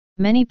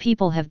Many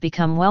people have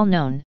become well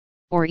known,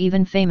 or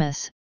even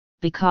famous,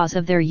 because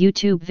of their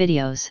YouTube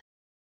videos.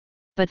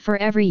 But for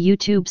every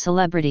YouTube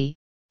celebrity,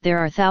 there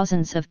are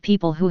thousands of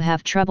people who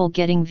have trouble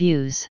getting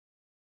views.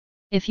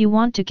 If you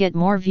want to get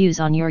more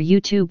views on your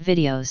YouTube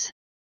videos,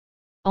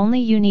 only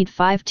you need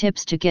 5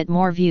 tips to get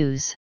more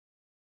views.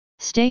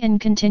 Stay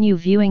and continue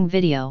viewing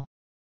video.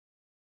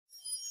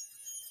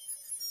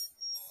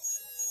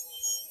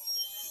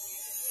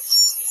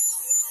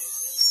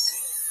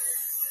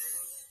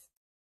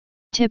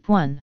 Tip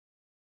 1.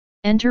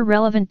 Enter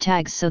relevant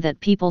tags so that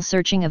people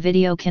searching a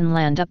video can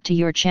land up to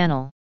your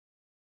channel.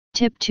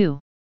 Tip 2.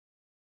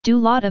 Do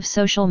lot of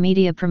social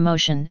media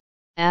promotion.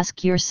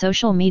 Ask your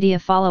social media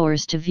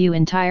followers to view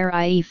entire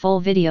i.e. full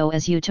video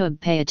as YouTube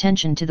pay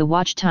attention to the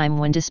watch time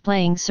when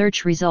displaying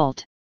search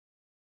result.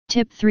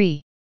 Tip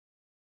 3.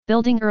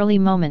 Building early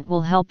moment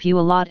will help you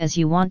a lot as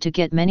you want to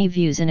get many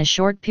views in a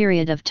short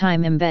period of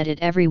time. Embed it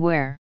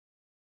everywhere.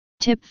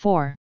 Tip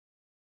 4.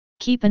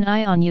 Keep an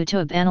eye on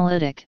YouTube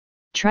analytic.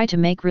 Try to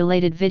make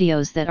related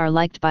videos that are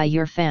liked by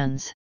your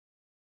fans.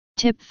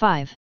 Tip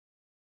 5.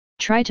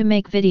 Try to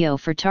make video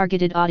for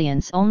targeted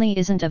audience only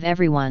isn't of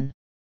everyone.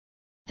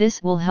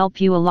 This will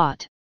help you a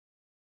lot.